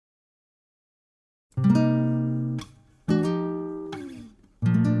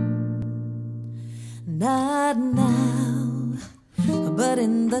not now, but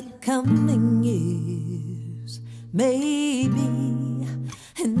in the coming years, maybe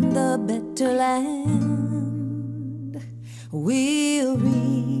in the better land, we'll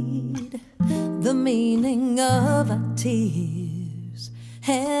read the meaning of our tears,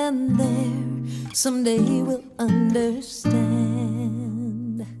 and there someday we'll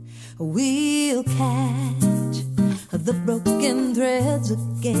understand. We'll catch the broken threads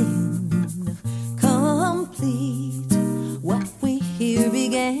again, complete what we here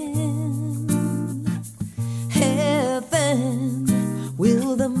began. Heaven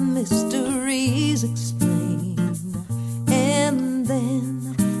will the mysteries explain, and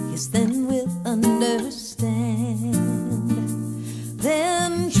then, yes, then we'll understand.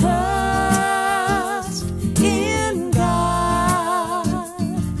 Then trust in God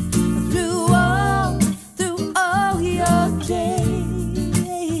through all your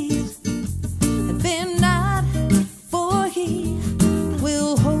days, and fear not, for He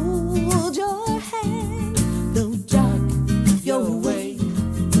will hold your hand. Though dark your way,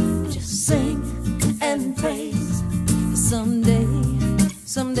 just sing and praise.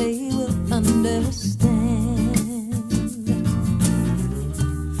 Someday we'll understand.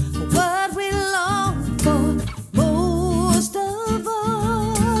 What we long for most of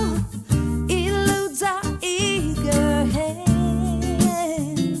all eludes our eager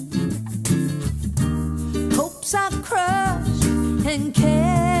hand. Hopes are crushed and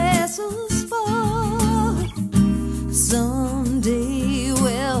castles fall. Someday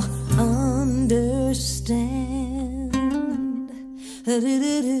we'll understand.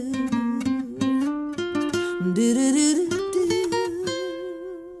 Do-do-do-do. Do-do-do-do-do.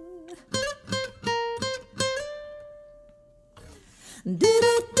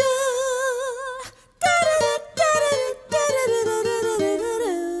 Do-do-do.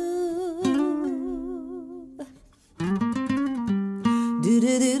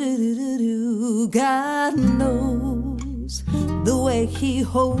 Do-do-do-do-do-do. God knows the way He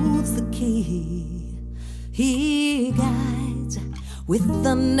holds the key. He guides with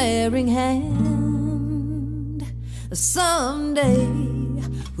unerring hand. Someday,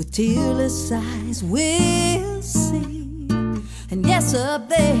 with tearless eyes, we'll see. And yes, up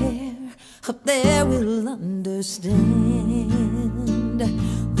there we'll understand.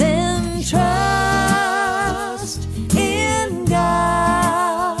 Then trust in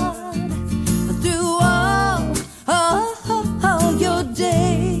God through all your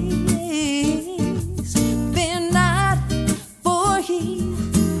days. Fear not, for He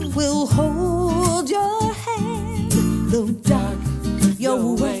will hold your hand. Though dark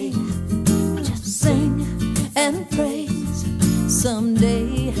your way, just sing and praise.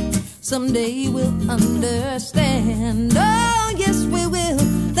 Someday we'll understand. Oh, yes, we will.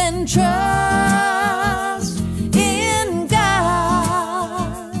 Then trust in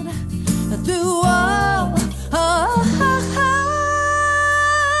God through all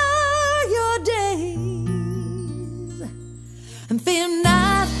your days, and fear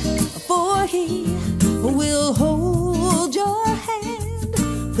not, for He will hold your hand.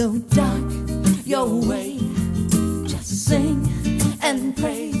 Though dark your way, just sing and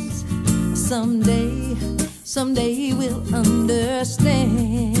praise. Someday we'll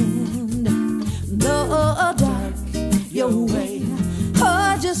understand. Though dark your way,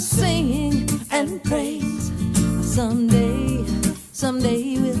 oh, just sing and praise. Someday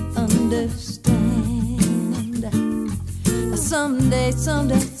we'll understand. Someday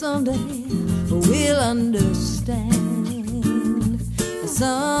we'll understand.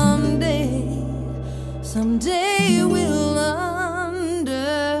 Someday we'll understand.